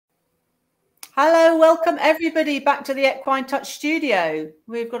Hello, welcome everybody back to the Equine Touch studio.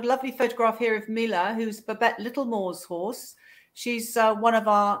 We've got a lovely photograph here of Mila, who's Babette Littlemore's horse. She's one of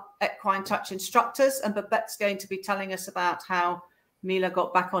our Equine Touch instructors, and Babette's going to be telling us about how Mila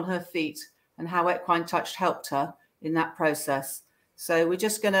got back on her feet and how Equine Touch helped her in that process. So we're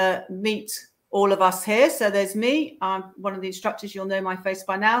just going to meet all of us here. So there's me. I'm one of the instructors. You'll know my face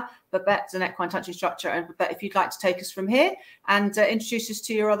by now. Babette's an Equine Touch instructor. And Babette, if you'd like to take us from here and introduce us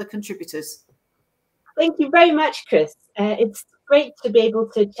to your other contributors. Thank you very much, Chris. It's great to be able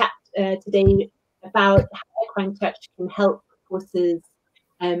to chat today about how Equine Touch can help horses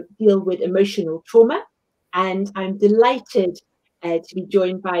deal with emotional trauma. And I'm delighted to be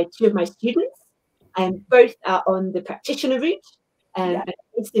joined by two of my students. Both are on the practitioner route,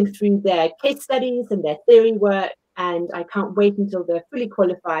 listening through their case studies and their theory work. And I can't wait until they're fully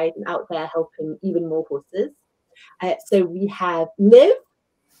qualified and out there helping even more horses. So we have Liv,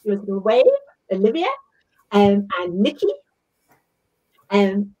 who is a little wave, Olivia, and Nikki,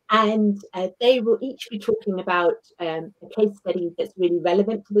 and they will each be talking about a case study that's really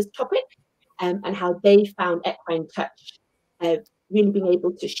relevant to this topic, and how they found Equine Touch really being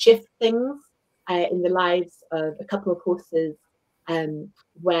able to shift things in the lives of a couple of horses,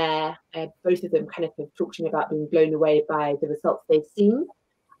 where both of them kind of have talked to me about being blown away by the results they've seen.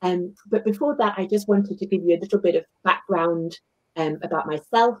 But before that, I just wanted to give you a little bit of background about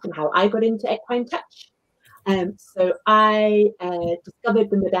myself and how I got into Equine Touch. So I discovered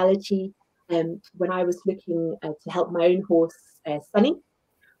the modality when I was looking to help my own horse, Sunny,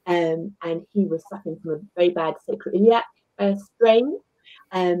 and he was suffering from a very bad sacroiliac strain,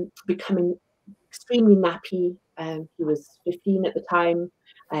 becoming extremely nappy. He was 15 at the time.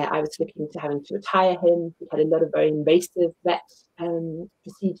 I was looking to having to retire him. He had a lot of very invasive vet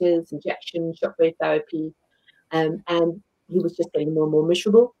procedures, injections, shockwave therapy, and he was just getting more and more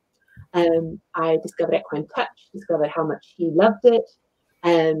miserable. I discovered Equine Touch, discovered how much he loved it,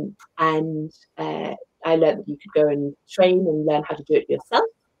 and I learned that you could go and train and learn how to do it yourself,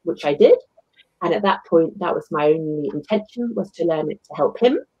 which I did. And at that point, that was my only intention, was to learn it to help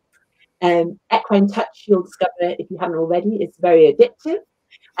him. Equine Touch, you'll discover, if you haven't already, is very addictive.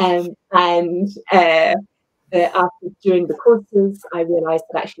 After doing the courses, I realized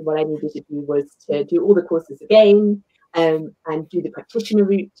that actually what I needed to do was to do all the courses again, and do the practitioner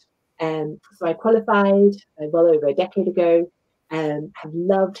route. So I qualified well over a decade ago, have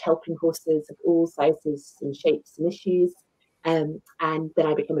loved helping horses of all sizes and shapes and issues. And then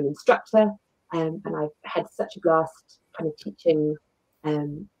I became an instructor, and I've had such a blast kind of teaching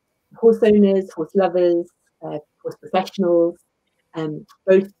horse owners, horse lovers, horse professionals,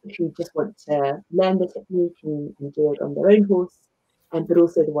 both who just want to learn the technique and do it on their own horse, but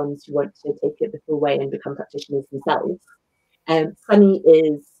also the ones who want to take it the full way and become practitioners themselves. Sunny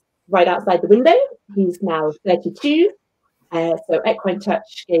is right outside the window. He's now 32. So Equine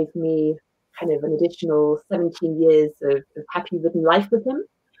Touch gave me kind of an additional 17 years of happy ridden life with him.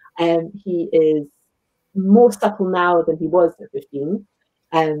 He is more supple now than he was at 15.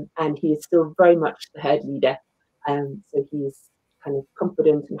 And he is still very much the herd leader. So he's kind of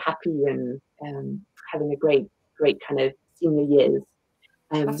confident and happy and having a great kind of senior years.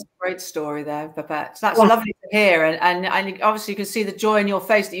 That's a great story there, Babette. That's lovely to hear. And obviously you can see the joy in your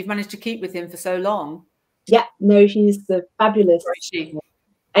face that you've managed to keep with him for so long. Yeah, no, he's a fabulous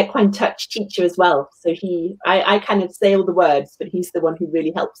Equine Touch teacher as well. So I kind of say all the words, but he's the one who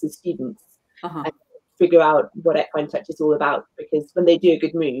really helps his students figure out what Equine Touch is all about. Because when they do a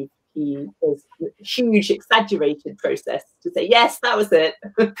good move, he does a huge, exaggerated process to say, yes, that was it.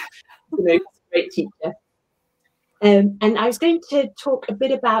 He's a great teacher. And I was going to talk a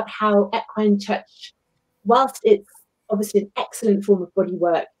bit about how Equine Touch, whilst it's obviously an excellent form of body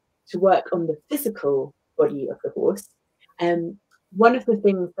work to work on the physical body of the horse, one of the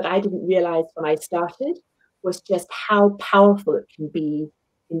things that I didn't realize when I started was just how powerful it can be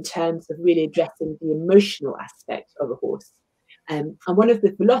in terms of really addressing the emotional aspect of a horse. And one of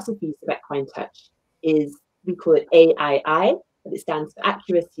the philosophies of Equine Touch is, we call it AII, but it stands for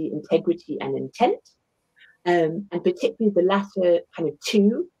accuracy, integrity, and intent. And particularly the latter kind of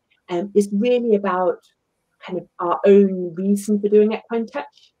two is really about kind of our own reason for doing Equine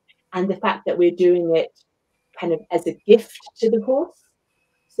Touch, and the fact that we're doing it kind of as a gift to the horse.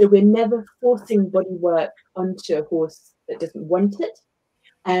 So we're never forcing body work onto a horse that doesn't want it.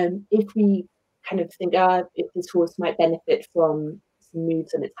 If we kind of think, if this horse might benefit from some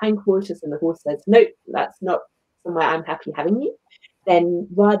moves on its hindquarters, and the horse says, nope, that's not somewhere I'm happy having you, then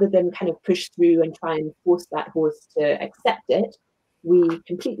rather than kind of push through and try and force that horse to accept it, we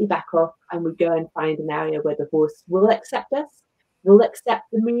completely back off and we go and find an area where the horse will accept us, will accept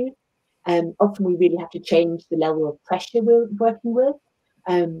the move, Often we really have to change the level of pressure we're working with.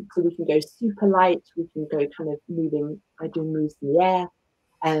 So we can go super light, we can go kind of doing moves in the air.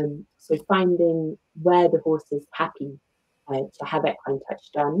 So finding where the horse is happy to have equine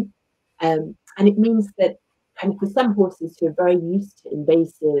touch done. And it means that kind of for some horses who are very used to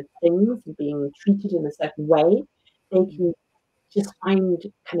invasive things and being treated in a certain way, they can just find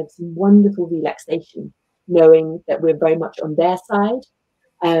kind of some wonderful relaxation, knowing that we're very much on their side.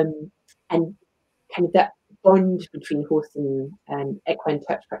 And kind of that bond between horse and equine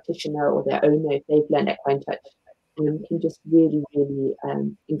touch practitioner or their owner, if they've learned equine touch, can just really, really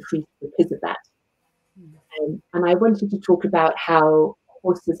increase because of that. And I wanted to talk about how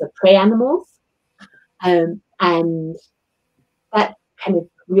horses are prey animals. And that kind of,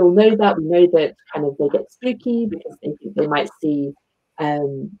 we all know that. We know that kind of they get spooky because they think they might see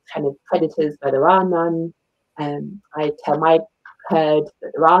kind of predators where there are none. I tell my herd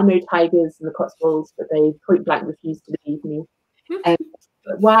that there are no tigers in the Cotswolds, but they point blank refuse to believe me.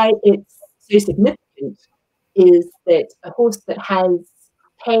 But why it's so significant is that a horse that has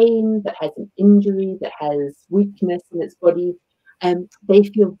pain, that has an injury, that has weakness in its body, they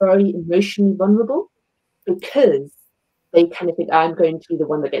feel very emotionally vulnerable because they kind of think, I'm going to be the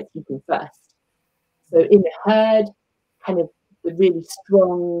one that gets eaten first. So in a herd, kind of the really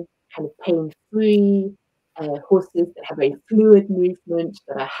strong, kind of pain-free horses that have very fluid movement,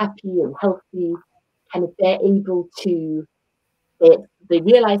 that are happy and healthy, kind of they're able to, they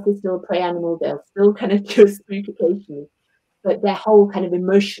realize they're still a prey animal, they'll still kind of do a spook occasionally, but their whole kind of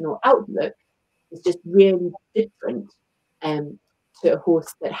emotional outlook is just really different to a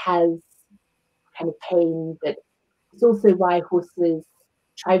horse that has kind of pain. That it's also why horses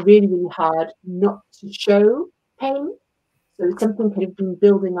try really, really hard not to show pain. So it's something kind of been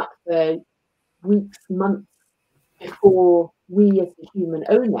building up for weeks, months before we as the human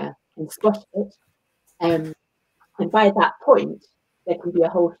owner can spot it. And by that point, there can be a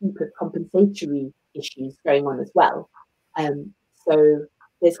whole heap of compensatory issues going on as well. So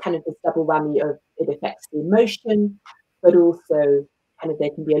there's kind of this double whammy of it affects the emotion, but also kind of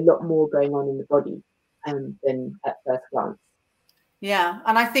there can be a lot more going on in the body than at first glance. Yeah,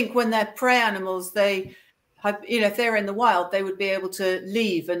 and I think when they're prey animals, they have, if they're in the wild, they would be able to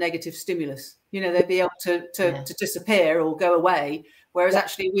leave a negative stimulus. They'd be able to disappear or go away, whereas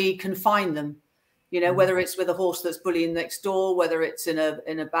actually we confine them. Whether it's with a horse that's bullying next door, whether it's in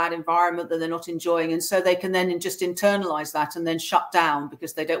a bad environment that they're not enjoying. And so they can then just internalize that and then shut down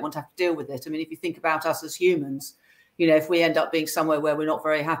because they don't want to have to deal with it. I mean, if you think about us as humans, if we end up being somewhere where we're not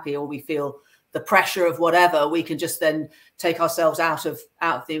very happy or we feel the pressure of whatever, we can just then take ourselves out of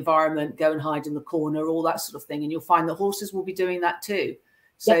the environment, go and hide in the corner, all that sort of thing. And you'll find that horses will be doing that too.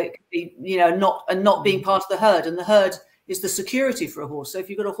 So it could be, not being part of the herd, and the herd is the security for a horse. So if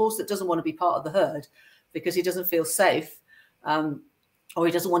you've got a horse that doesn't want to be part of the herd because he doesn't feel safe, or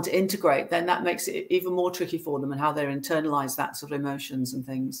he doesn't want to integrate, then that makes it even more tricky for them and how they internalize that sort of emotions and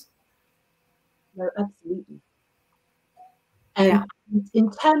things. No, absolutely.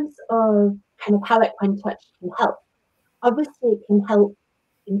 In terms of kind of how equine touch can help, obviously it can help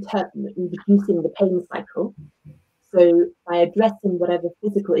in reducing the pain cycle. So by addressing whatever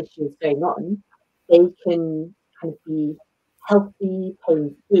physical issue is going on, they can kind of be healthy,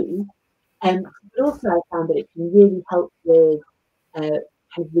 pain-free. But also I found that it can really help with kind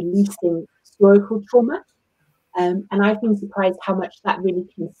of releasing historical trauma. And I've been surprised how much that really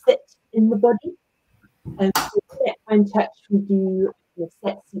can sit in the body. With equine touch, we do a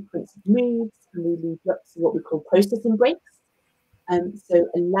set sequence of moves, and we lead up to what we call processing breaks. So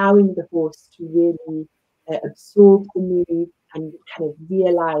allowing the horse to really absorb the move and kind of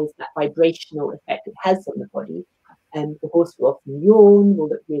realize that vibrational effect it has on the body. And the horse will often yawn, will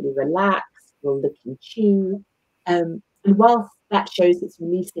look really relaxed, will lick and chew. And whilst that shows it's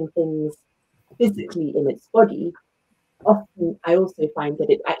releasing things physically in its body, often I also find that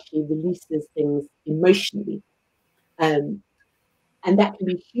it actually releases things emotionally. And that can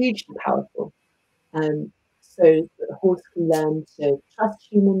be hugely powerful. So that the horse can learn to trust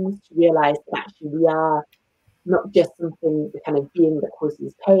humans, to realize that actually we are not just something, the kind of being that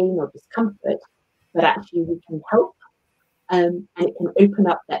causes pain or discomfort, but actually we can help. And it can open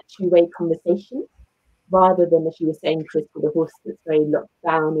up that two-way conversation rather than, as you were saying, Chris, with a horse that's very locked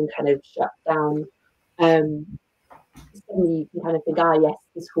down and kind of shut down. Suddenly you can kind of think, yes,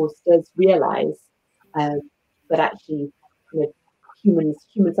 this horse does realize that actually kind of humans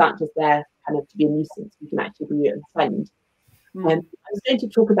aren't just there kind of to be a nuisance. We can actually be a friend. I was going to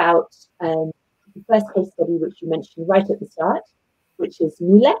talk about the first case study, which you mentioned right at the start, which is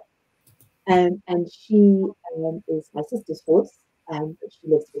Mila. And she is my sister's horse. but she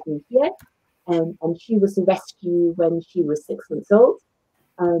lives with me here. And she was a rescue when she was 6 months old.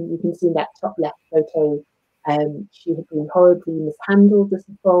 You can see in that top left photo, she had been horribly mishandled as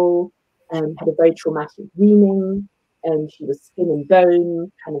a foal, had a very traumatic weaning, and she was skin and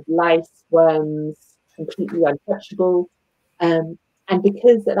bone, kind of lice, worms, completely untouchable. And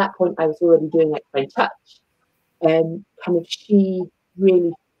because at that point I was already doing Equine Touch, kind of she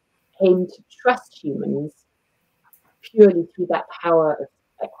really came to trust humans purely through that power of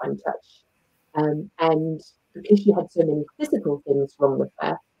Equine Touch. And because she had so many physical things wrong with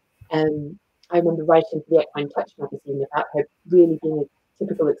her, I remember writing for the Equine Touch magazine about her really being a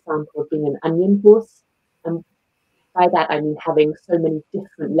typical example of being an onion horse. And by that, I mean having so many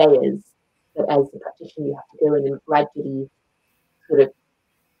different layers that as a practitioner, you have to go in and gradually sort of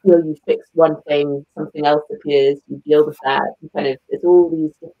feel you fix one thing, something else appears, you deal with that. And kind of, there's all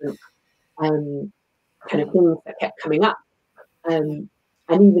these different kind of things that kept coming up. And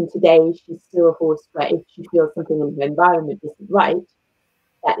even today, she's still a horse where if she feels something in her environment isn't right,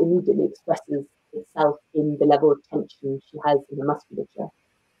 that immediately expresses itself in the level of tension she has in the musculature.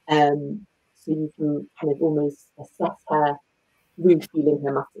 So you can kind of almost assess her through feeling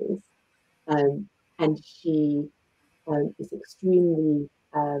her muscles. And she is extremely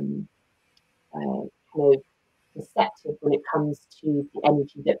kind of receptive when it comes to the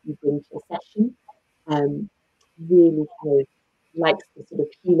energy that we bring to a session. Really kind of likes the sort of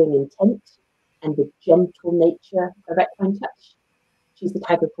healing intent and the gentle nature of Equine Touch. She's the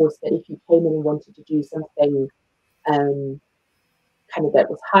type of horse that if you came in and wanted to do something kind of that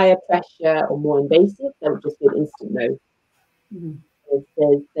was higher pressure or more invasive, that would just be an instant no.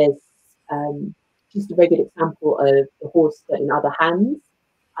 Mm-hmm. There's just a very good example of the horse that in other hands,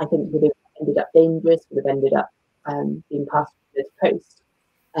 I think would have ended up dangerous, would have ended up being passed to post.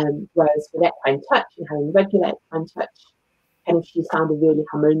 Whereas with Equine Touch and having regular Equine Touch, kind of she found a really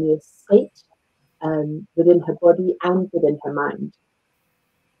harmonious state within her body and within her mind.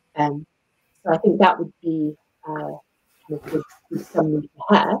 So I think that would be kind of good summary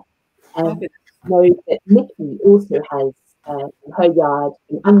for her. Know that Nikki also has in her yard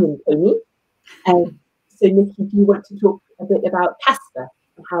an onion pony. So Nikki, do you want to talk a bit about Casper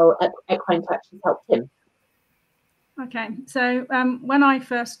and how Equine Touch has helped him? Okay, so when I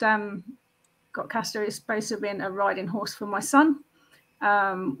first got Casper, it was supposed to have been a riding horse for my son.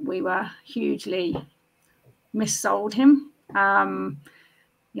 We were hugely missold him.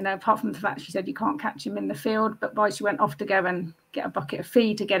 You know, apart from the fact she said you can't catch him in the field, but by she went off to go and get a bucket of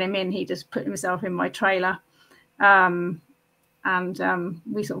feed to get him in, he just put himself in my trailer. And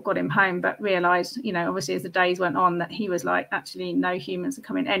we sort of got him home, but realised, you know, obviously as the days went on, that he was like, actually, no humans are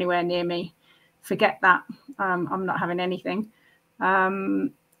coming anywhere near me. Forget that. I'm not having anything.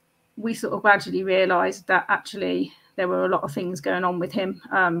 We sort of gradually realised that actually there were a lot of things going on with him.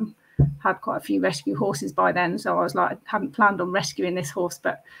 Had quite a few rescue horses by then, so I was like, hadn't planned on rescuing this horse,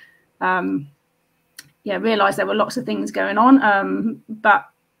 but yeah, realised there were lots of things going on, but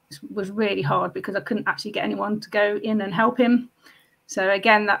it was really hard because I couldn't actually get anyone to go in and help him. So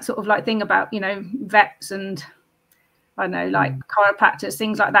again, that sort of like thing about, you know, vets and I don't know, like chiropractors,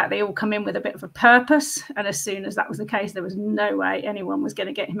 things like that, they all come in with a bit of a purpose, and as soon as that was the case, there was no way anyone was going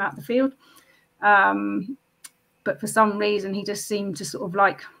to get him out of the field. But for some reason, he just seemed to sort of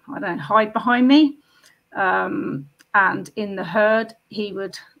like, I don't know, hide behind me. And in the herd, he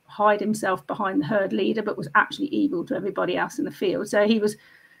would hide himself behind the herd leader, but was actually evil to everybody else in the field. So he was,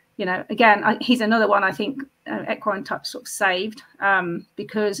 you know, again, he's another one I think Equine Touch sort of saved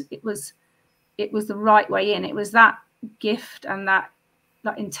because it was the right way in. It was that gift and that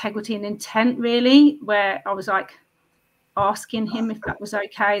integrity and intent, really, where I was like asking him if that was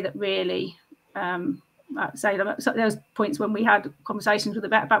okay, that really... so there was points when we had conversations with the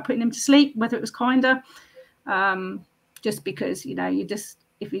vet about putting him to sleep, whether it was kinder, just because, you know, you just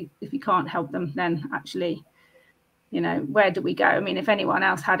if you can't help them, then actually, you know, where do we go? I mean, if anyone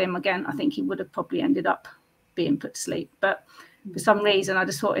else had him again, I think he would have probably ended up being put to sleep. But for some reason, I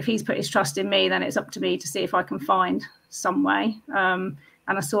just thought if he's put his trust in me, then it's up to me to see if I can find some way. And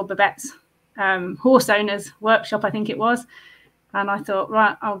I saw Babette's horse owners workshop, I think it was. And I thought,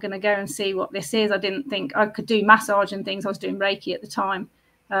 right, I'm going to go and see what this is. I didn't think I could do massage and things. I was doing Reiki at the time.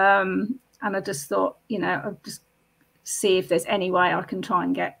 And I just thought, you know, I'll just see if there's any way I can try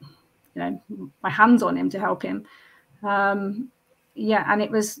and get, you know, my hands on him to help him. Yeah, and it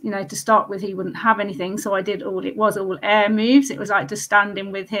was, you know, to start with, he wouldn't have anything. So I did all air moves. It was like just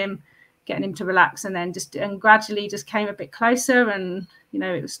standing with him, getting him to relax, and then gradually just came a bit closer. And, you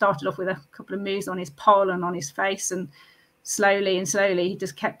know, it started off with a couple of moves on his poll and on his face, and slowly he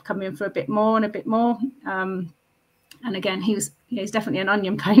just kept coming in for a bit more and a bit more. And again, he's definitely an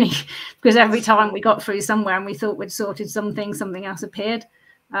onion pony, because every time we got through somewhere and we thought we'd sorted something else appeared.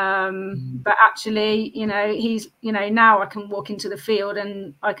 But actually, he's, now I can walk into the field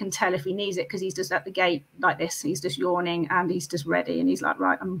and I can tell if he needs it, because he's just at the gate like this. He's just yawning and he's just ready, and he's like,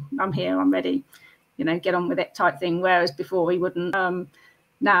 right, I'm here, I'm ready, get on with it type thing. Whereas before he wouldn't.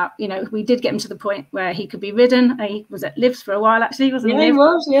 Now, we did get him to the point where he could be ridden. He was at Livs for a while, actually, wasn't he? Yeah, he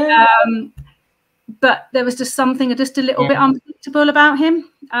was, yeah. But there was just something just a little bit unpredictable about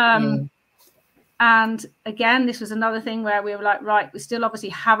him. And again, this was another thing where we were like, right, we still obviously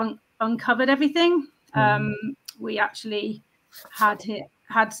haven't uncovered everything. We actually had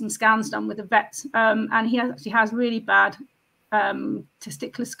some scans done with the vet, and he actually has really bad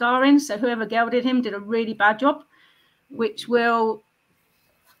testicular scarring. So whoever gelded him did a really bad job, which will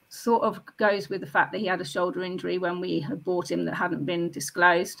sort of goes with the fact that he had a shoulder injury when we had bought him that hadn't been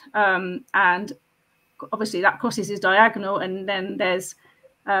disclosed. And obviously that crosses his diagonal, and then there's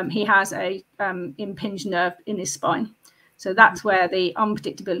he has a impinged nerve in his spine. So that's where the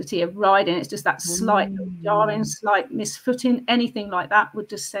unpredictability of riding, it's just that slight jarring, slight misfooting, anything like that would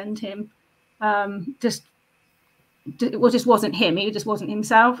just send him, it just wasn't him. He just wasn't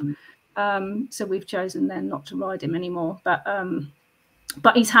himself. So we've chosen then not to ride him anymore.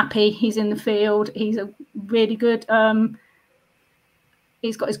 But he's happy. He's in the field. He's a really good.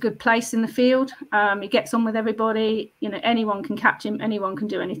 He's got his good place in the field. He gets on with everybody. Anyone can catch him. Anyone can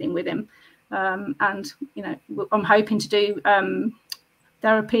do anything with him. And I'm hoping to do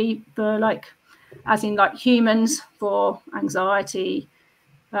therapy for as in humans, for anxiety,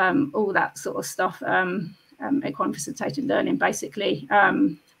 all that sort of stuff. Equine facilitated learning, basically,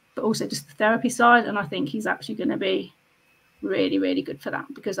 but also just the therapy side. And I think he's actually going to be really, really good for that,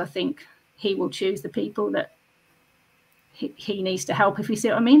 because I think he will choose the people that he needs to help, if you see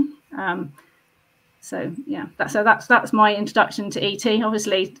what I mean. So yeah, that's my introduction to ET.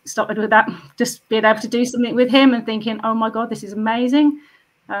 Obviously started with that, just being able to do something with him and thinking, oh my god, this is amazing.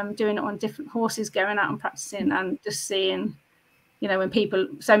 Doing it on different horses, going out and practicing, and just seeing,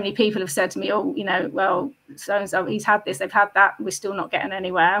 when so many people have said to me, oh, well, so and so, he's had this, they've had that, we're still not getting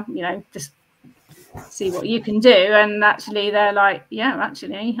anywhere, just see what you can do. And actually they're like, yeah,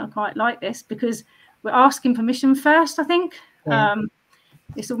 actually I quite like this, because we're asking permission first, I think.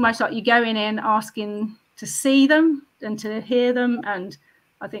 It's almost like you're going in asking to see them and to hear them, and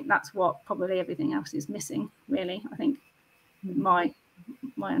I think that's what probably everything else is missing, really. I think my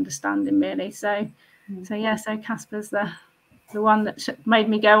understanding, really. So Casper's the one that made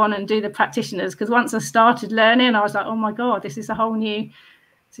me go on and do the practitioners, because once I started learning, I was like, oh my god, this is a whole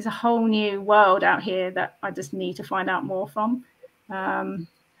new world out here that I just need to find out more from. And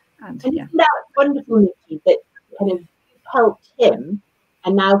isn't that wonderful, Nikki, that kind of helped him,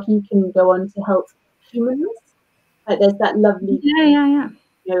 and now he can go on to help humans? There's that lovely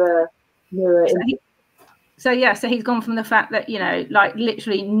mirror. So he's gone from the fact that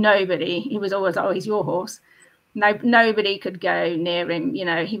literally nobody. He was always, oh, he's your horse. Nobody could go near him.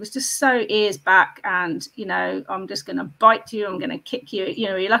 He was just so ears back, and I'm just going to bite you. I'm going to kick you.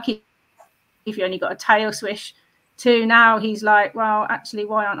 You're lucky if you only got a tail swish. To now he's like, well, actually,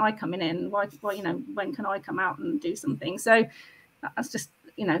 why aren't I coming in? Why when can I come out and do something? So that's just,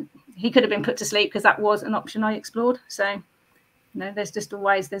 he could have been put to sleep, because that was an option I explored. So,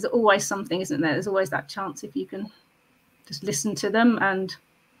 there's always something, isn't there? There's always that chance if you can just listen to them and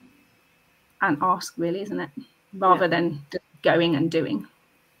ask, really, isn't it? Rather than just going and doing.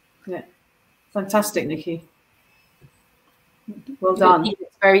 Yeah. Fantastic, Nikki. Well done. He's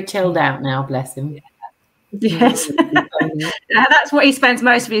very chilled out now, bless him. Yes. That's what he spends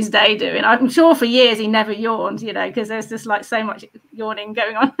most of his day doing. I'm sure for years he never yawned, because there's just so much yawning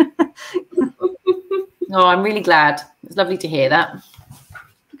going on. Oh, I'm really glad. It's lovely to hear that.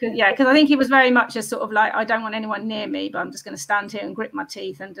 Because I think he was very much a sort of I don't want anyone near me, but I'm just going to stand here and grit my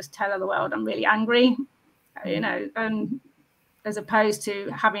teeth and just tell the world I'm really angry, and as opposed to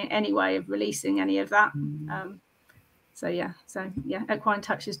having any way of releasing any of that. So Equine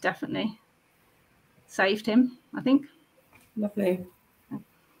Touch has definitely saved him, I think. Lovely.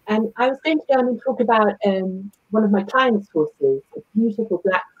 And I was going to go on and talk about one of my clients' horses, a beautiful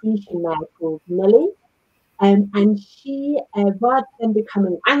black Friesian mare called Nelly. And she, rather than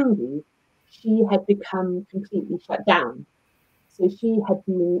becoming angry, she had become completely shut down. So she had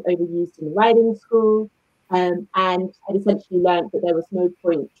been overused in the riding school, and had essentially learned that there was no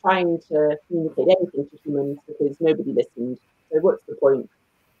point trying to communicate anything to humans because nobody listened. So what's the point?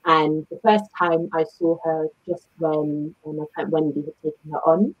 And the first time I saw her, just when my client Wendy had taken her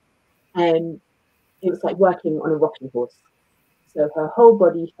on, it was like working on a rocking horse. So her whole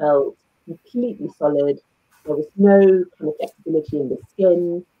body felt completely solid. There was no kind of flexibility in the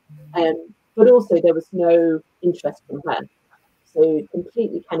skin, but also there was no interest from her. So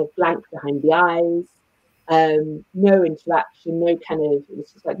completely kind of blank behind the eyes, no interaction, no kind of, it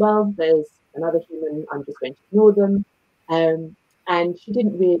was just like, well, there's another human, I'm just going to ignore them. And she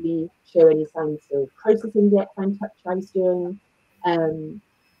didn't really show any signs of processing the equine touch I was doing. And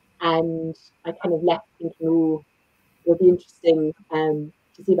I kind of left thinking, oh, it'll be interesting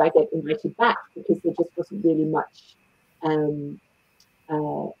to see if I get invited back, because there just wasn't really much kind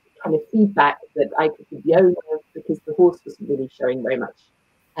of feedback that I could give the owner, because the horse wasn't really showing very much.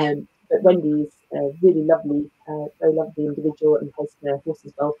 But Wendy's a really lovely, very lovely individual, and has the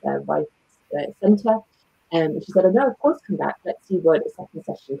Horses Welfare Rights Centre. And she said, oh no, of course, come back. Let's see what a second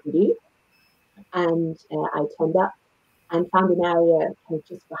session can do. And I turned up and found an area kind of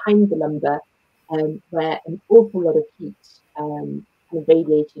just behind the lumbar, where an awful lot of heat kind of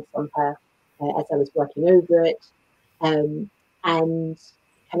radiated from her as I was working over it. And kind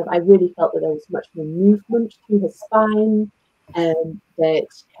of, I really felt that there was much more movement through her spine, that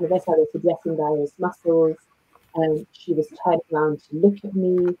kind of as I was addressing various muscles, she was turning around to look at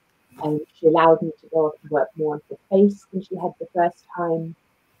me, and she allowed me to go off and work more on her face than she had the first time.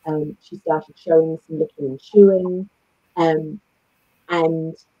 She started showing some licking and chewing.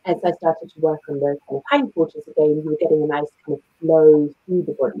 And as I started to work on the kind of hindquarters again, we were getting a nice kind of flow through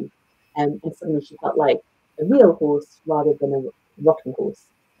the body. And suddenly she felt like a real horse rather than a rocking horse.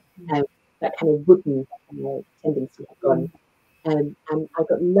 That kind of wooden tendency had gone. And I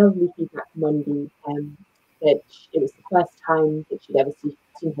got lovely feedback from Wendy that it was the first time that she'd ever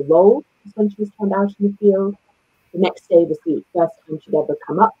seen her roll when she was turned out in the field. The next day was the first time she'd ever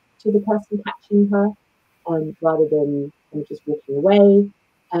come up to the person catching her, rather than just walking away.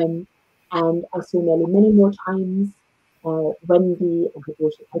 And I saw Nellie many more times. Wendy and her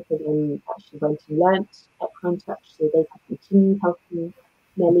daughter Pippa then actually went and learnt Equine Touch, so they could continue helping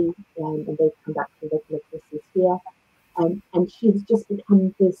Nellie, and they've come back to regular courses here. And she's just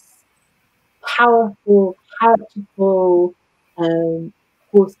become this powerful, characterful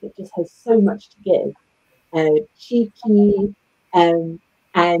horse that just has so much to give. Cheeky, and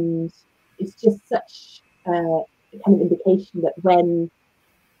it's just such a kind of indication that when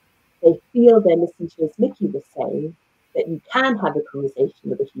they feel they're listened to, as Mickey was saying, that you can have a conversation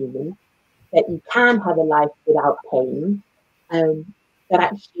with a human, that you can have a life without pain, that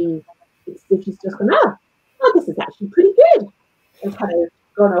actually it's she's just gone, oh, this is actually pretty good, and kind of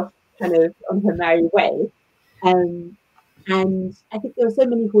gone off kind of on her merry way. And I think there are so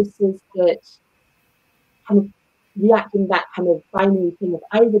many horses that kind of react in that kind of binary thing of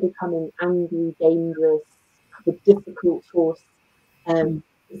either becoming angry, dangerous, the difficult horse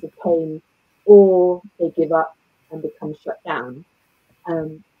is a pain, or they give up and become shut down.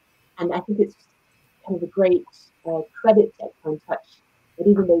 And I think it's kind of a great credit to Equine Touch that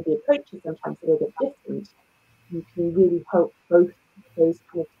even though the approach is sometimes a little bit different, you can really help both those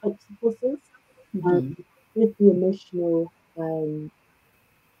kind of types of horses with the emotional kind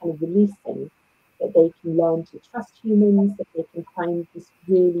of releasing, that they can learn to trust humans, that they can find this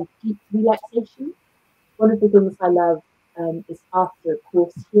really deep relaxation. One of the things I love is after a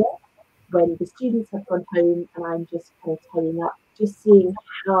course here, when the students have gone home and I'm just kind of turning up, just seeing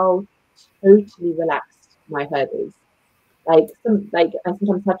how totally relaxed my herd is. I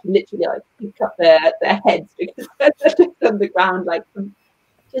sometimes have to literally pick up their heads because they're just on the ground,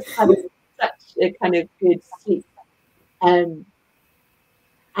 just having such a kind of good sleep. And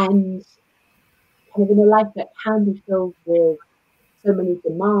kind of in a life that can be filled with so many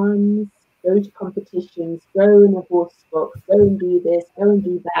demands, go to competitions, go in a horse box, go and do this, go and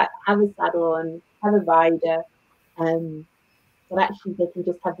do that, have a saddle on, have a rider, but actually they can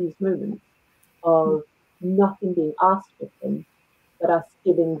just have these moments of nothing being asked of them, but us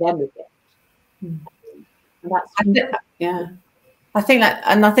giving them a gift. And that's I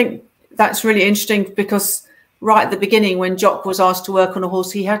think that's really interesting, because right at the beginning, when Jock was asked to work on a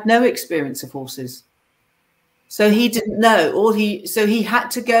horse, he had no experience of horses. So he didn't know, so he had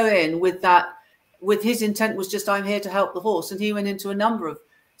to go in with his intent was just, I'm here to help the horse. And he went into a number of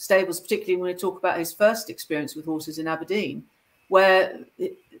stables, particularly when we talk about his first experience with horses in Aberdeen, where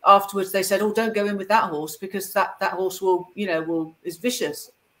afterwards they said, oh, don't go in with that horse, because that horse is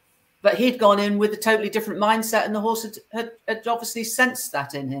vicious. But he'd gone in with a totally different mindset, and the horse had obviously sensed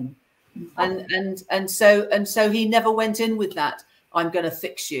that in him. And so he never went in with that, I'm going to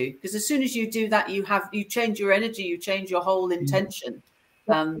fix you, because as soon as you do that, you change your energy, you change your whole intention,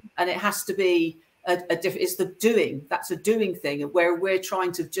 and it has to be it's the doing. That's a doing thing, where we're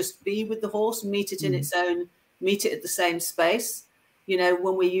trying to just be with the horse, meet it in its own, meet it at the same space, You know,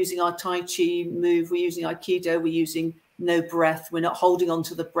 when we're using our Tai Chi move, we're using Aikido, we're using no breath. We're not holding on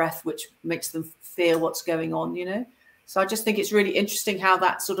to the breath, which makes them fear what's going on, you know. So I just think it's really interesting how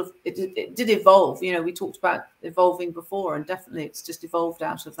that sort of, it did evolve. You know, we talked about evolving before, and definitely it's just evolved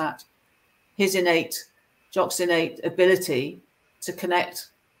out of that. Jock's innate ability to connect,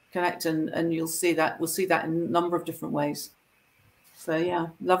 and you'll see that, we'll see that in a number of different ways. So yeah,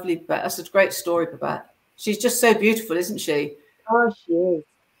 lovely. That's a great story, Babette. She's just so beautiful, isn't she? Oh, she is.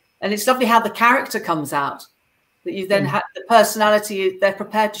 And it's lovely how the character comes out, that you then have the personality, they're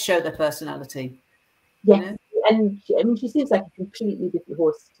prepared to show their personality. Yes. You know? And I mean, she seems like a completely different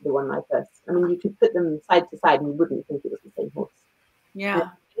horse to the one I first. I mean, you could put them side to side and you wouldn't think it was the same horse. Yeah.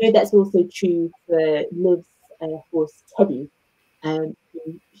 I know that's also true for Liv's horse, Teddy.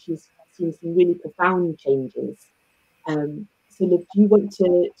 She's seen some really profound changes. So, Liv, do you want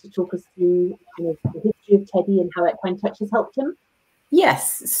to talk us through kind of the history of Teddy and how Equine Touch has helped him?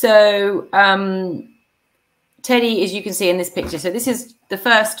 Yes. So Teddy, as you can see in this picture, so this is the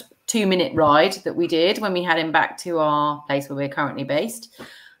first 2-minute ride that we did when we had him back to our place where we're currently based,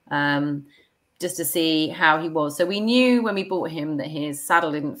 just to see how he was. So we knew when we bought him that his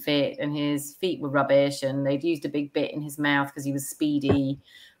saddle didn't fit and his feet were rubbish, and they'd used a big bit in his mouth because he was speedy.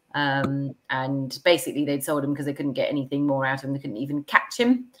 And basically they'd sold him because they couldn't get anything more out of him. They couldn't even catch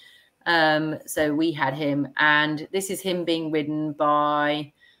him. So we had him, and this is him being ridden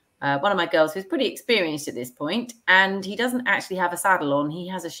by one of my girls who's pretty experienced at this point, and he doesn't actually have a saddle on. He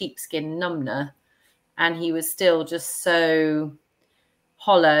has a sheepskin numner, and he was still just so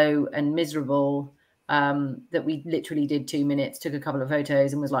hollow and miserable that we literally did 2 minutes, took a couple of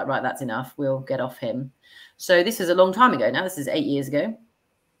photos and was like, right, that's enough. We'll get off him. So this was a long time ago now. This is 8 years ago.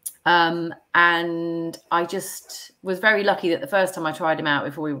 And I just was very lucky that the first time I tried him out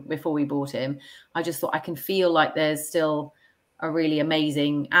before we bought him, I just thought I can feel like there's still a really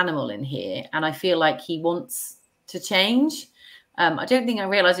amazing animal in here, and I feel like he wants to change. I don't think I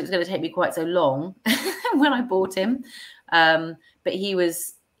realized it was going to take me quite so long when I bought him, but he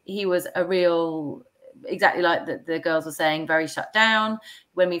was a real, exactly like the girls were saying, very shut down.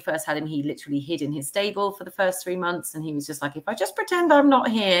 When we first had him, he literally hid in his stable for the first 3 months, and he was just like, if I just pretend I'm not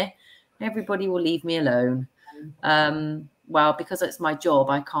here, everybody will leave me alone. Well, because it's my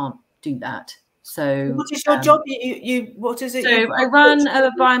job, I can't do that. So what is your job? What is it? So I run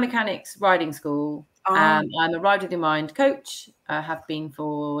a biomechanics riding school. Oh. I'm a Ride With Your Mind coach. I have been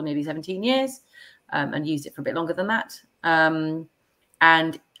for nearly 17 years and used it for a bit longer than that.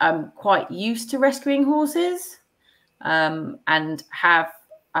 And I'm quite used to rescuing horses and have,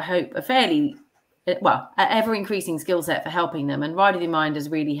 I hope, a fairly, well, an ever-increasing skill set for helping them. And Ride With Your Mind has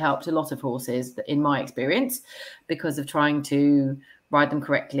really helped a lot of horses, in my experience, because of trying to ride them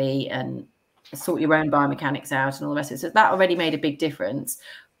correctly and sort your own biomechanics out and all the rest of it. So that already made a big difference.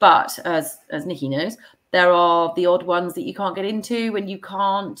 But as Nikki knows, there are the odd ones that you can't get into when you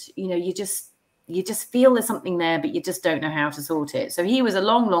can't, you know, you just feel there's something there, but you just don't know how to sort it. So he was a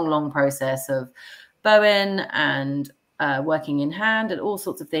long process of Bowen and working in hand and all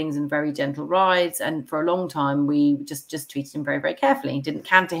sorts of things and very gentle rides. And for a long time, we just treated him very, very carefully. Didn't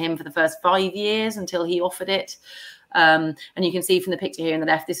canter him for the first 5 years until he offered it. And you can see from the picture here on the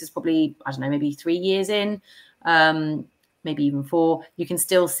left, this is probably, I don't know, maybe 3 years in, maybe even 4. You can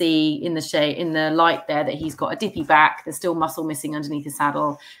still see in the shade, in the light there, that he's got a dippy back. There's still muscle missing underneath the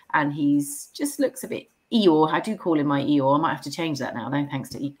saddle, and he's just looks a bit Eeyore. I do call him my Eeyore. I might have to change that now, though, thanks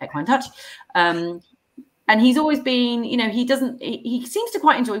to Equine Touch. And he's always been, you know, he seems to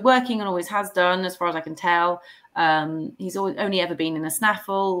quite enjoy working and always has done, as far as I can tell. He's only ever been in a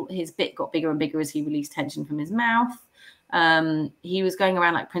snaffle. His bit got bigger and bigger as he released tension from his mouth. He was going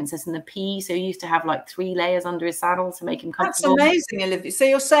around like Princess and the Pea, so he used to have like 3 layers under his saddle to make him comfortable. That's amazing, Olivia. So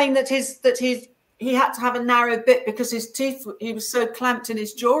you're saying that he had to have a narrow bit because his teeth, he was so clamped in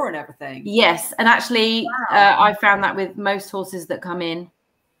his jaw and everything. Yes, and actually, wow. I found that with most horses that come in,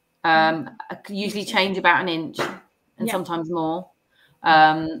 usually change about 1 inch and sometimes more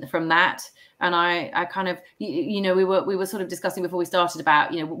from that. And I kind of, you know, we were sort of discussing before we started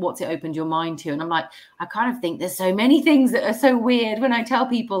about, you know, what's it opened your mind to? And I'm like, I kind of think there's so many things that are so weird when I tell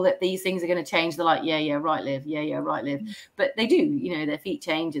people that these things are going to change. They're like, yeah, right, Liv. Yeah, right, Liv. But they do, you know, their feet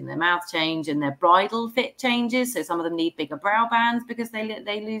change and their mouth change and their bridle fit changes. So some of them need bigger brow bands because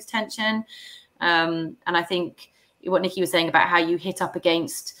they lose tension. And I think what Nikki was saying about how you hit up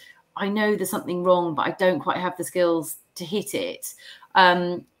against, I know there's something wrong, but I don't quite have the skills to hit it.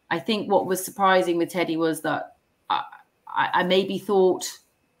 I think what was surprising with Teddy was that I maybe thought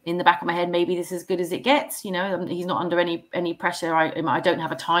in the back of my head, maybe this is as good as it gets. You know, he's not under any pressure. I don't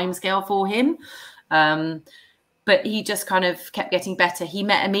have a time scale for him. but he just kind of kept getting better. He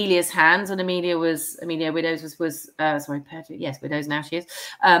met Amelia's hands, and Amelia Widows Widows now she is,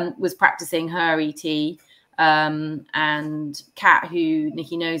 was practicing her ET. And Kat, who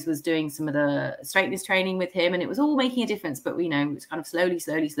Nikki knows, was doing some of the straightness training with him, and it was all making a difference. But we know it was kind of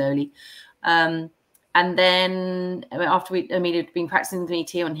slowly. And then after Amelia had been practicing the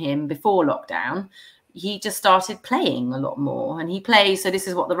ET on him before lockdown, he just started playing a lot more. And he plays. So this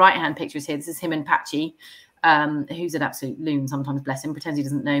is what the right hand picture is here. This is him and Patchy, who's an absolute loon sometimes, bless him, pretends he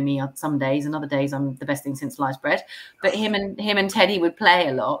doesn't know me some days, and other days I'm the best thing since sliced bread. But him and Teddy would play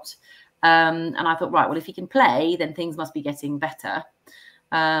a lot. And I thought, right, well, if he can play, then things must be getting better.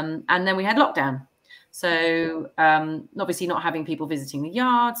 And then we had lockdown. So obviously not having people visiting the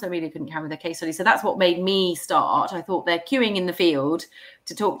yard, so Amelia couldn't carry their case study. So that's what made me start. I thought they're queuing in the field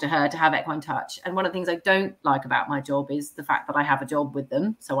to talk to her, to have Equine Touch. And one of the things I don't like about my job is the fact that I have a job with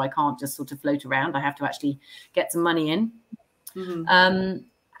them. So I can't just sort of float around. I have to actually get some money in. Mm-hmm.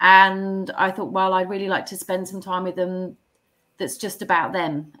 And I thought, well, I'd really like to spend some time with them that's just about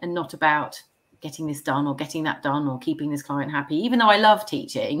them and not about getting this done or getting that done or keeping this client happy. Even though I love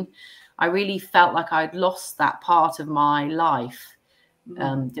teaching, I really felt like I'd lost that part of my life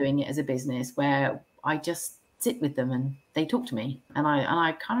doing it as a business, where I just sit with them and they talk to me. And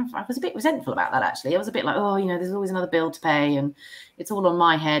I was a bit resentful about that, actually. I was a bit like, oh, you know, there's always another bill to pay and it's all on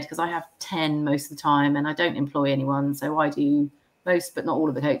my head because I have 10 most of the time and I don't employ anyone. So I do most, but not all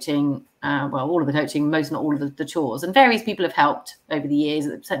of the coaching. All of the coaching, most, not all of the chores. And various people have helped over the years,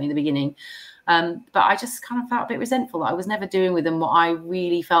 certainly in the beginning. But I just kind of felt a bit resentful that I was never doing with them what I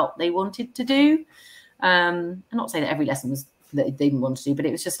really felt they wanted to do. And not to say that every lesson was that they didn't want to do, but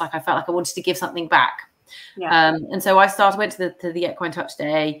it was just like I felt like I wanted to give something back. Yeah. And so I went to the Equine Touch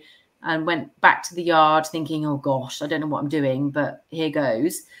day and went back to the yard thinking, oh gosh, I don't know what I'm doing, but here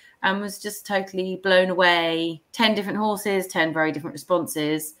goes. And was just totally blown away. 10 different horses, 10 very different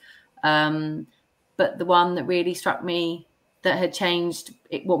responses. But the one that really struck me that had changed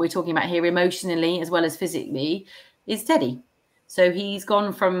what we're talking about here emotionally as well as physically is Teddy. So he's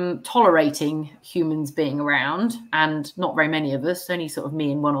gone from tolerating humans being around, and not very many of us, only sort of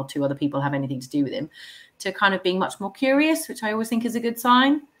me and one or two other people have anything to do with him, to kind of being much more curious, which I always think is a good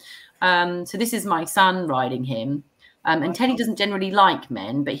sign. So this is my son riding him. And Teddy doesn't generally like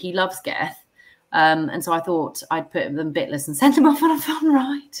men, but he loves Geth. And so I thought I'd put them bitless and send him off on a fun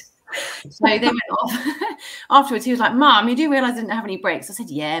ride. So they went off. Afterwards, he was like, Mum, you do realise I didn't have any brakes? I said,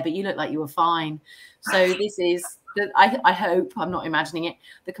 yeah, but you look like you were fine. So this is, I hope, I'm not imagining it,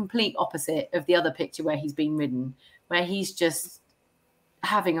 the complete opposite of the other picture where he's been ridden, where he's just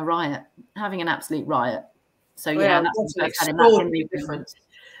having a riot, having an absolute riot. So, yeah, that's an extraordinary difference.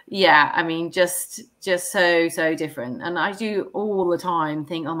 Yeah, I mean, just so different. And I do all the time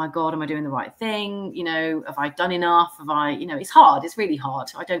think, oh my God, am I doing the right thing? You know, have I done enough? It's hard. It's really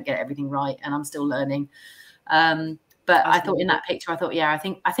hard. I don't get everything right and I'm still learning. But I thought in that picture, I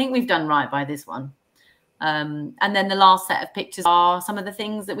think we've done right by this one. And then the last set of pictures are some of the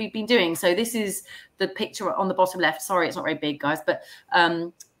things that we've been doing. So this is the picture on the bottom left. Sorry, it's not very big, guys, but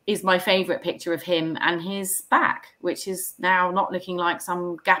is my favorite picture of him and his back, which is now not looking like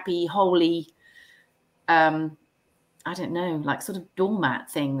some gappy, holy, I don't know, like sort of doormat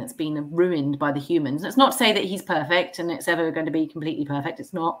thing that's been ruined by the humans. It's not to say that he's perfect and it's ever going to be completely perfect.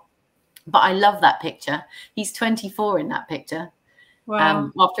 It's not. But I love that picture. He's 24 in that picture.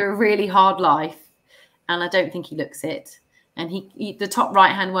 Wow. After a really hard life. And I don't think he looks it. And he the top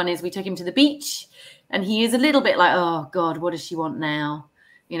right-hand one is we took him to the beach. And he is a little bit like, oh, God, what does she want now?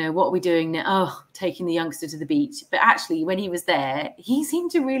 You know, what are we doing now? Oh, taking the youngster to the beach. But actually, when he was there, he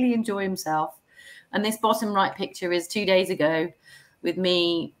seemed to really enjoy himself. And this bottom right picture is 2 days ago with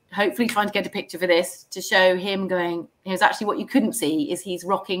me hopefully trying to get a picture for this to show him going, here's actually what you couldn't see is he's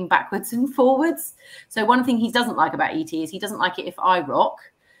rocking backwards and forwards. So one thing he doesn't like about ET is he doesn't like it if I rock,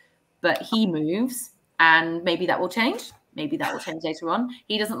 but he moves, and maybe that will change. Maybe that will change later on.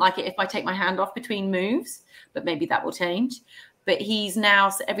 He doesn't like it if I take my hand off between moves, but maybe that will change. But he's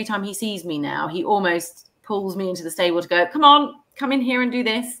now, every time he sees me now, he almost pulls me into the stable to go, come on, come in here and do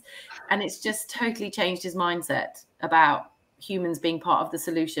this. And it's just totally changed his mindset about humans being part of the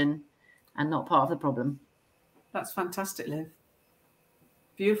solution and not part of the problem. That's fantastic, Liv.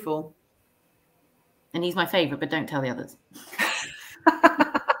 Beautiful. And he's my favourite, but don't tell the others.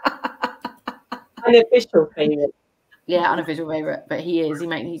 Unofficial favourite. Yeah, unofficial favourite, but he is.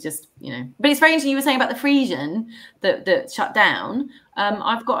 He just, you know. But it's very interesting. You were saying about the Frisian that shut down.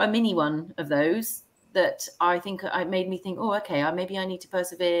 I've got a mini one of those that I think it made me think, oh, okay, maybe I need to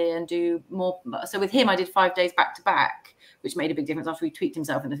persevere and do more. So with him, I did 5 days back to back, which made a big difference after he tweaked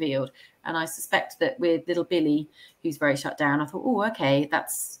himself in the field. And I suspect that with little Billy, who's very shut down, I thought, oh, okay,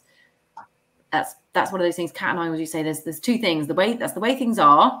 that's one of those things. Kat and I always say there's two things. That's the way things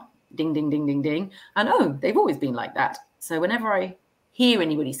are. Ding, ding, ding, ding, ding. And oh, they've always been like that. So whenever I hear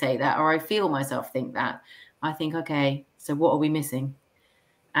anybody say that, or I feel myself think that, I think, okay, so what are we missing?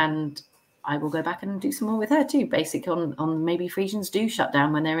 And I will go back and do some more with her too, basic on maybe Frisians do shut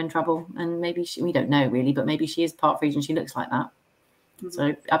down when they're in trouble. And maybe we don't know really, but maybe she is part Frisian. She looks like that. Mm-hmm.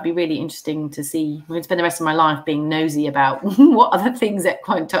 So that'd be really interesting to see. I'm going to spend the rest of my life being nosy about what other things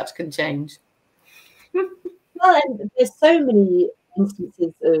Equine Touch can change. Well, and there's so many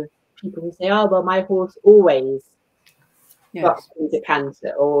instances of people who say, oh, well, my horse always drops things at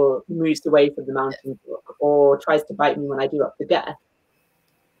canter, or moves away from the mountain brook, or tries to bite me when I do up the girth.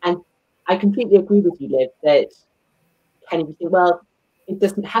 And I completely agree with you, Liv, that kind of you think, well, it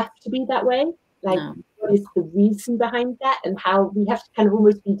doesn't have to be that way. Like, what is the reason behind that? And how we have to kind of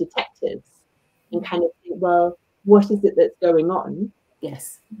almost be detectives and kind of think, well, what is it that's going on?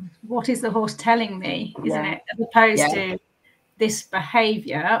 Yes. What is the horse telling me, isn't it? As opposed to this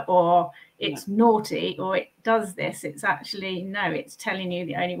behavior, or it's naughty, or it does this. It's actually, no, it's telling you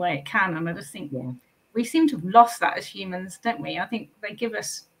the only way it can. And I just think we seem to have lost that as humans, don't we? I think they're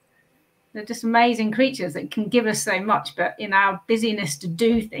just amazing creatures that can give us so much, but in our busyness to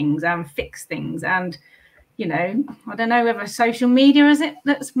do things and fix things, and I don't know whether social media is it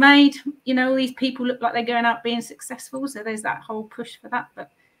that's made all these people look like they're going out being successful, so there's that whole push for that,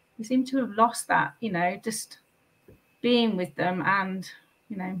 but we seem to have lost that, just being with them and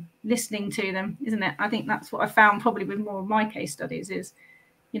listening to them, isn't it? I think that's what I found probably with more of my case studies is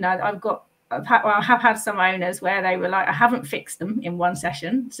I have had some owners where they were like, I haven't fixed them in one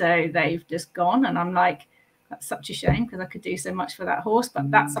session, so they've just gone, and I'm like, that's such a shame because I could do so much for that horse,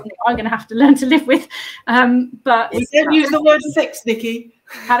 but that's something I'm going to have to learn to live with. But we don't use the word fix, Nikki.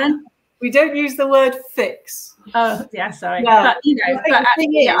 Pardon? We don't use the word fix. Oh yeah, sorry. Yeah. But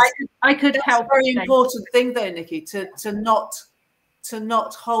I could help. That's a very important thing, though, Nikki, to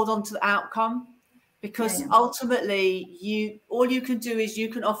not hold on to the outcome, because ultimately all you can do is you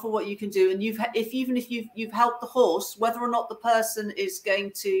can offer what you can do, and even if you've helped the horse, whether or not the person is going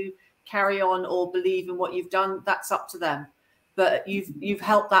to carry on or believe in what you've done, that's up to them, but you've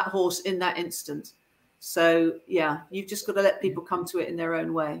helped that horse in that instant. So you've just got to let people come to it in their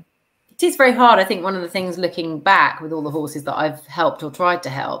own way. It is very hard. I think one of the things looking back with all the horses that I've helped or tried to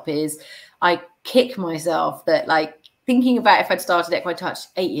help is I kick myself that, like, thinking about if I'd started Equine Touch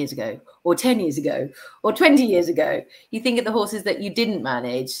 8 years ago or 10 years ago or 20 years ago, you think of the horses that you didn't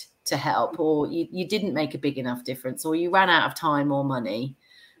manage to help, or you didn't make a big enough difference, or you ran out of time or money.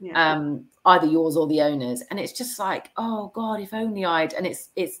 Either yours or the owners, and it's just like, oh God, if only I'd. And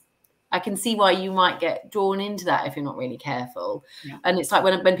it's I can see why you might get drawn into that if you're not really careful. And it's like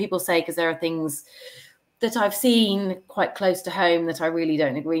when people say, because there are things that I've seen quite close to home that I really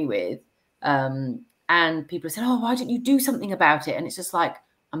don't agree with, and people have said, oh, why don't you do something about it? And it's just like,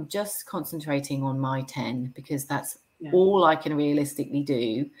 I'm just concentrating on my 10 because that's all I can realistically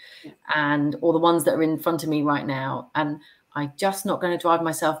do, and or the ones that are in front of me right now. And I'm just not going to drive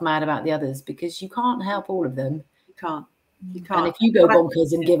myself mad about the others, because you can't help all of them. You can't. And if you go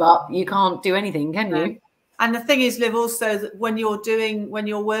bonkers and give up, you can't do anything, can you? And the thing is, Liv, also that when you're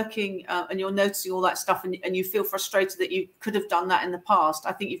working and you're noticing all that stuff, and you feel frustrated that you could have done that in the past,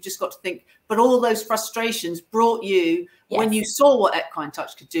 I think you've just got to think, but all those frustrations brought you, when you saw what Equine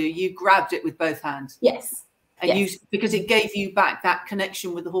Touch could do, you grabbed it with both hands. Yes. And because it gave you back that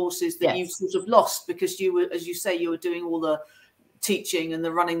connection with the horses that you sort of lost, because you were, as you say, you were doing all the teaching and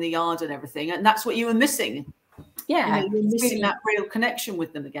the running the yard and everything, and that's what you were missing. You're missing that real connection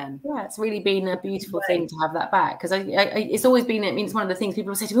with them again. It's really been a beautiful thing to have that back, because it's always been, I mean, it's one of the things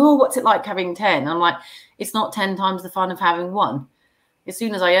people say to me, oh, what's it like having 10? I'm like, it's not 10 times the fun of having one. As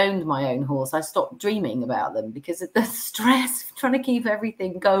soon as I owned my own horse, I stopped dreaming about them because of the stress of trying to keep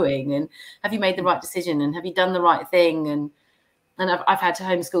everything going. And have you made the right decision? And have you done the right thing? And I've had to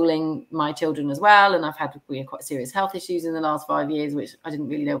homeschooling my children as well. And I've had quite serious health issues in the last 5 years, which I didn't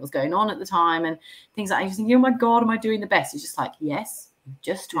really know what was going on at the time. And things like that. You think, oh my God, am I doing the best? It's just like, yes,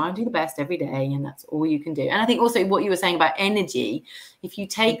 Just try and do the best every day, and that's all you can do. And I think also what you were saying about energy, if you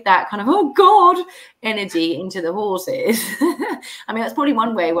take that kind of, oh God, energy into the horses, I mean, that's probably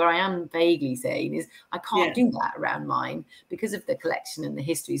one way where I am vaguely saying is I can't do that around mine because of the collection and the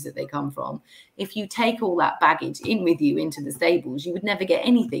histories that they come from. If you take all that baggage in with you into the stables, you would never get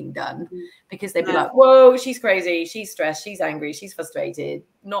anything done because they'd be like, whoa, she's crazy, she's stressed, she's angry, she's frustrated.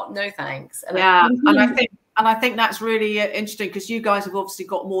 No thanks. And I think that's really interesting because you guys have obviously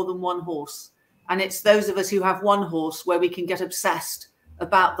got more than one horse, and it's those of us who have one horse where we can get obsessed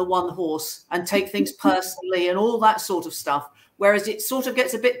about the one horse and take things personally and all that sort of stuff, whereas it sort of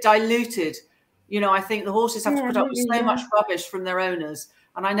gets a bit diluted. You know, I think the horses have to put up with so much rubbish from their owners.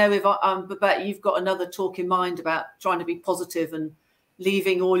 And I know if Babette, you've got another talk in mind about trying to be positive and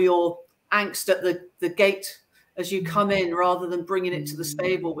leaving all your angst at the gate as you come in, rather than bringing it to the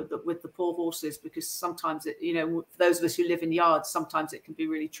stable with the poor horses, because sometimes it, you know, for those of us who live in yards, sometimes it can be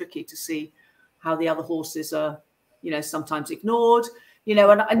really tricky to see how the other horses are, you know, sometimes ignored, you know,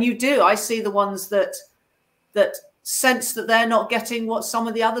 and you do. I see the ones that sense that they're not getting what some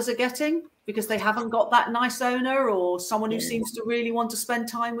of the others are getting because they haven't got that nice owner or someone who seems to really want to spend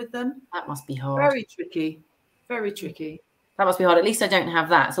time with them. That must be hard. Very tricky. Very tricky. That must be hard. At least I don't have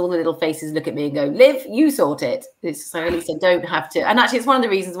that. So all the little faces look at me and go, Liv, you sort it. So at least I don't have to. And actually, it's one of the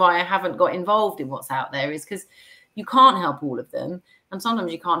reasons why I haven't got involved in what's out there, is because you can't help all of them. And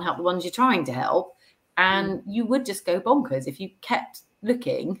sometimes you can't help the ones you're trying to help. And you would just go bonkers. If you kept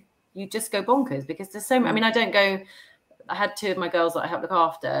looking, you just go bonkers because there's so many. I mean, I had two of my girls that I helped look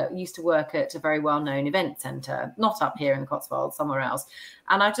after used to work at a very well-known event centre, not up here in the Cotswolds, somewhere else.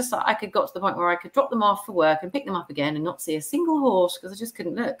 And I just, I could got to the point where I could drop them off for work and pick them up again and not see a single horse because I just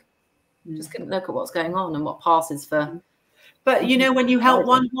couldn't look. Just couldn't look at what's going on and what passes for. But, you know, when you help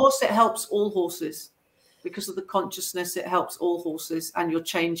one horse, it helps all horses. Because of the consciousness, it helps all horses, and you're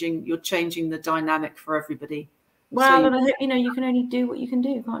changing the dynamic for everybody. Well, so you know, you can only do what you can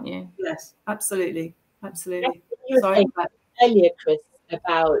do, can't you? Yes, absolutely. Absolutely. You were saying earlier, Chris,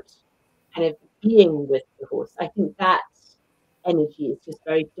 about kind of being with the horse. I think that energy is just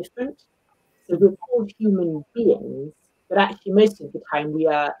very different. So we're called human beings, but actually most of the time we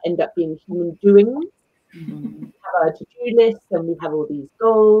end up being human doings. We have our to-do lists, and we have all these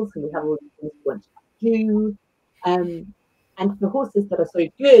goals, and we have all these things we want to do. And for horses that are so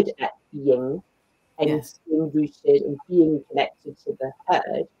good at being and being rooted and being connected to the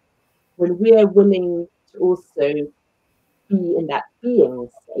herd, when we're willing to also be in that being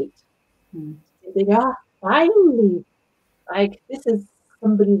state, they are finally, like, this is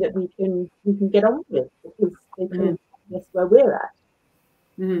somebody that we can get on with because they can guess where we're at.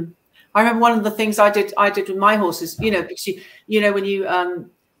 I remember one of the things I did with my horses, you know, because you know when you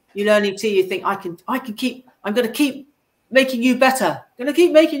learn ET, you think I'm going to keep making you better. I'm going to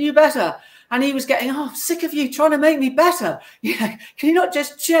keep making you better. And he was getting, I'm sick of you trying to make me better. You know, can you not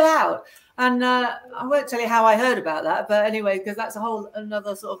just chill out? And I won't tell you how I heard about that, but anyway, because that's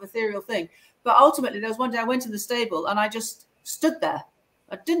another sort of ethereal thing. But ultimately, there was one day I went in the stable and I just stood there.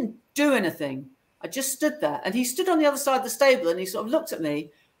 I didn't do anything. I just stood there. And he stood on the other side of the stable and he sort of looked at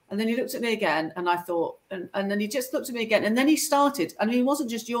me. And then he looked at me again, and I thought, and then he just looked at me again. And then he started, I mean, he wasn't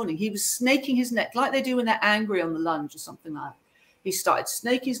just yawning. He was snaking his neck like they do when they're angry on the lunge or something like that. He started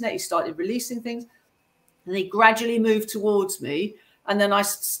snaking his neck. He started releasing things. And he gradually moved towards me. And then I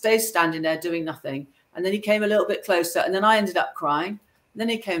stayed standing there doing nothing. And then he came a little bit closer. And then I ended up crying. And then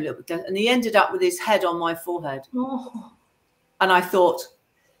he came a little bit closer. And he ended up with his head on my forehead. Oh. And I thought,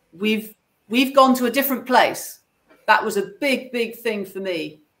 we've gone to a different place. That was a big, big thing for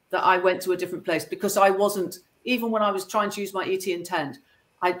me, that I went to a different place, because I wasn't, even when I was trying to use my ET intent,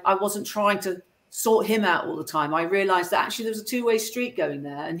 I wasn't trying to sort him out all the time. I realized that actually there was a two-way street going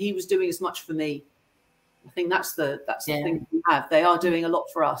there, and he was doing as much for me. I think that's the thing we have. They are doing a lot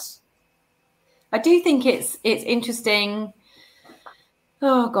for us. I do think it's interesting.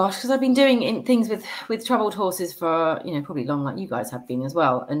 Oh gosh, because I've been doing things with troubled horses for, you know, probably long, like you guys have been as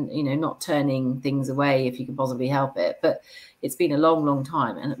well, and, you know, not turning things away if you can possibly help it. But it's been a long, long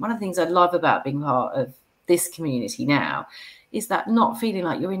time. And one of the things I love about being part of this community now is that not feeling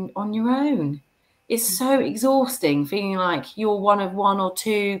like you're on your own. It's so exhausting feeling like you're one of one or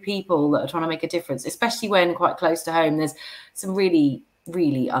two people that are trying to make a difference, especially when quite close to home there's some really,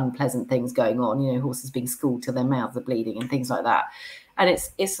 really unpleasant things going on, you know, horses being schooled till their mouths are bleeding and things like that. And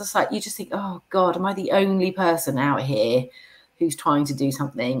it's just like, you just think, oh God, am I the only person out here who's trying to do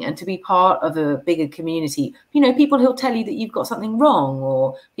something? And to be part of a bigger community, you know, people who'll tell you that you've got something wrong,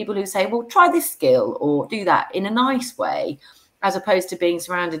 or people who say, well, try this skill or do that in a nice way. as opposed to being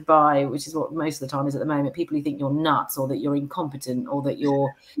surrounded by, which is what most of the time is at the moment, people who think you're nuts or that you're incompetent or that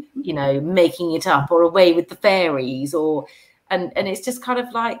you're, you know, making it up or away with the fairies and it's just kind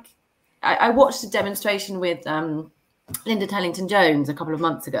of like, I watched a demonstration with Linda Tellington-Jones a couple of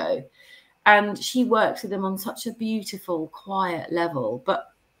months ago, and she works with them on such a beautiful, quiet level.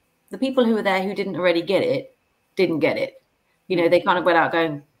 But the people who were there who didn't already get it, didn't get it. You know, they kind of went out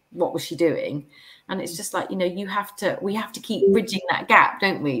going, what was she doing? And it's just like, you know, we have to keep bridging that gap,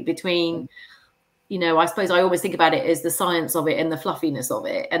 don't we? Between, you know, I suppose I always think about it as the science of it and the fluffiness of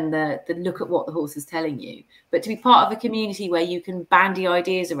it and the look at what the horse is telling you. But to be part of a community where you can bandy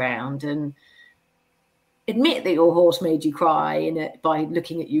ideas around and admit that your horse made you cry by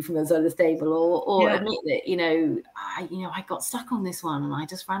looking at you from the other stable, or admit that, you know, I got stuck on this one and I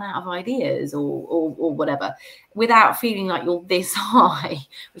just ran out of ideas or whatever, without feeling like you're this high,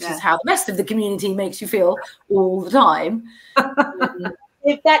 which is how the rest of the community makes you feel all the time.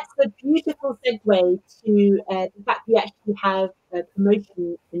 If that's a beautiful segue to the fact we actually have a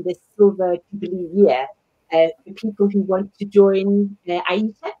promotion in this Silver Jubilee year for people who want to join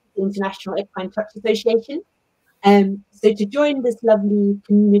AITA, the International Equine Touch Association. So to join this lovely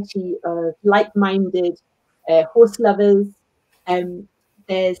community of like-minded horse lovers,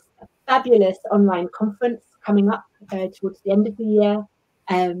 there's a fabulous online conference coming up towards the end of the year,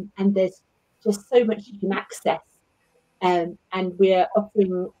 and there's just so much you can access. And we're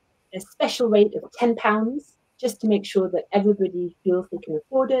offering a special rate of £10 just to make sure that everybody feels they can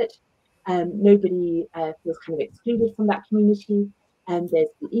afford it. Nobody feels kind of excluded from that community. And there's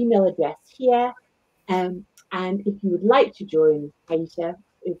the email address here. And if you would like to join AITA,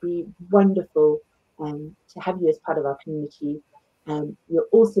 it would be wonderful to have you as part of our community. You're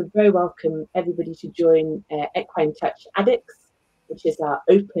also very welcome, everybody, to join Equine Touch Addicts, which is our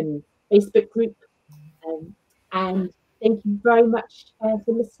open Facebook group. And thank you very much for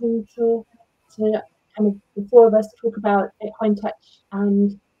listening to kind of the four of us talk about equine touch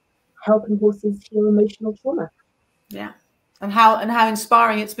and helping horses heal emotional trauma. Yeah, and how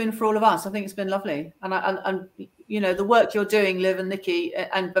inspiring it's been for all of us. I think it's been lovely, and you know, the work you're doing, Liv and Nikki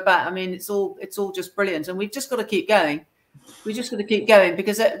and Babette. I mean, it's all just brilliant, and we've just got to keep going. We just got to keep going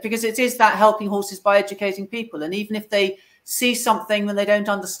because it is that helping horses by educating people, and even if they see something when they don't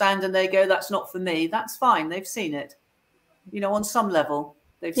understand and they go, that's not for me, that's fine. They've seen it. You know, on some level,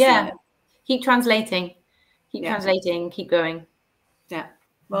 they've seen it. Keep translating. Keep translating. Keep going. Yeah.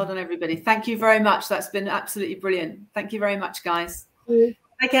 Well done, everybody. Thank you very much. That's been absolutely brilliant. Thank you very much, guys. Thank you.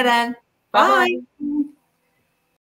 Take care then. Bye. Bye.